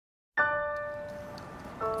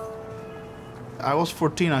I was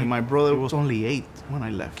 14 and my brother was only 8 when I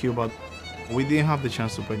left Cuba. We didn't have the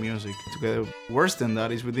chance to play music together. Worse than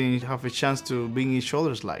that is we didn't have a chance to be in each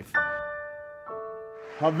other's life.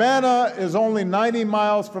 Havana is only 90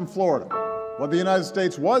 miles from Florida. What the United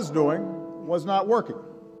States was doing was not working.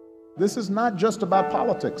 This is not just about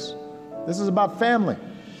politics. This is about family.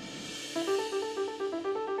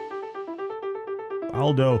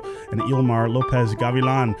 Aldo and Ilmar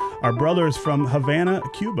López-Gavilán are brothers from Havana,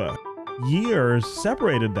 Cuba. Years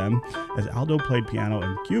separated them as Aldo played piano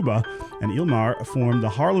in Cuba and Ilmar formed the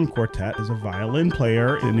Harlem Quartet as a violin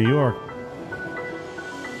player in New York.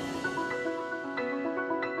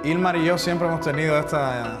 Ilmar y yo siempre hemos tenido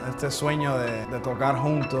este sueño de tocar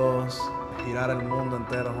juntos, girar el mundo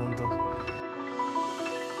entero juntos.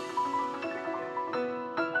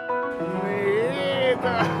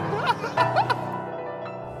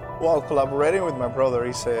 Well, collaborating with my brother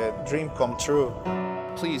is a dream come true.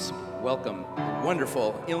 Please welcome the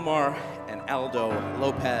wonderful Ilmar and Aldo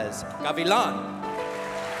López-Gavilán.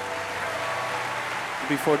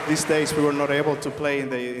 Before these days, we were not able to play in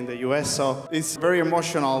the US, so it's very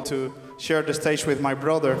emotional to share the stage with my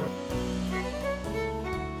brother.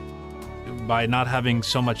 By not having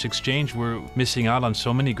so much exchange, we're missing out on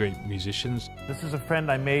so many great musicians. This is a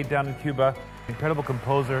friend I made down in Cuba, incredible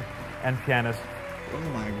composer and pianist. Oh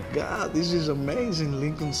my God, this is amazing.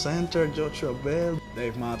 Lincoln Center, Joshua Bell,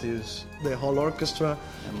 Dave Matthews, the whole orchestra.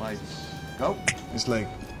 And it's like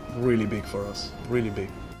really big for us, really big.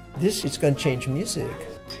 This is going to change music.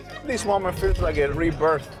 This moment feels like a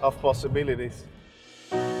rebirth of possibilities.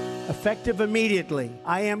 Effective immediately,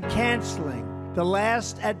 I am canceling the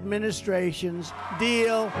last administration's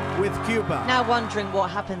deal with Cuba. Now wondering what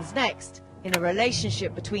happens next in a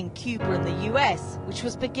relationship between Cuba and the US, which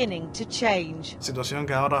was beginning to change. Situación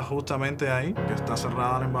que ahora justamente ahí, que está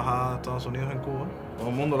cerrada la embajada de Estados Unidos en Cuba, todo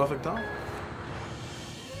el mundo lo ha afectado.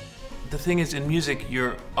 The thing is, in music,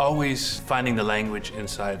 you're always finding the language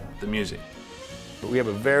inside the music. We have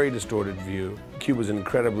a very distorted view. Cuba is an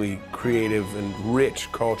incredibly creative and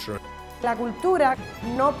rich culture. La cultura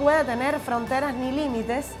no puede tener fronteras ni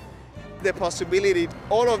límites. The possibility,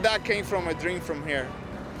 all of that came from a dream from here.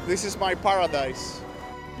 This is my paradise.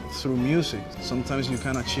 Through music, sometimes you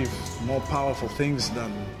can achieve more powerful things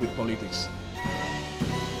than with politics.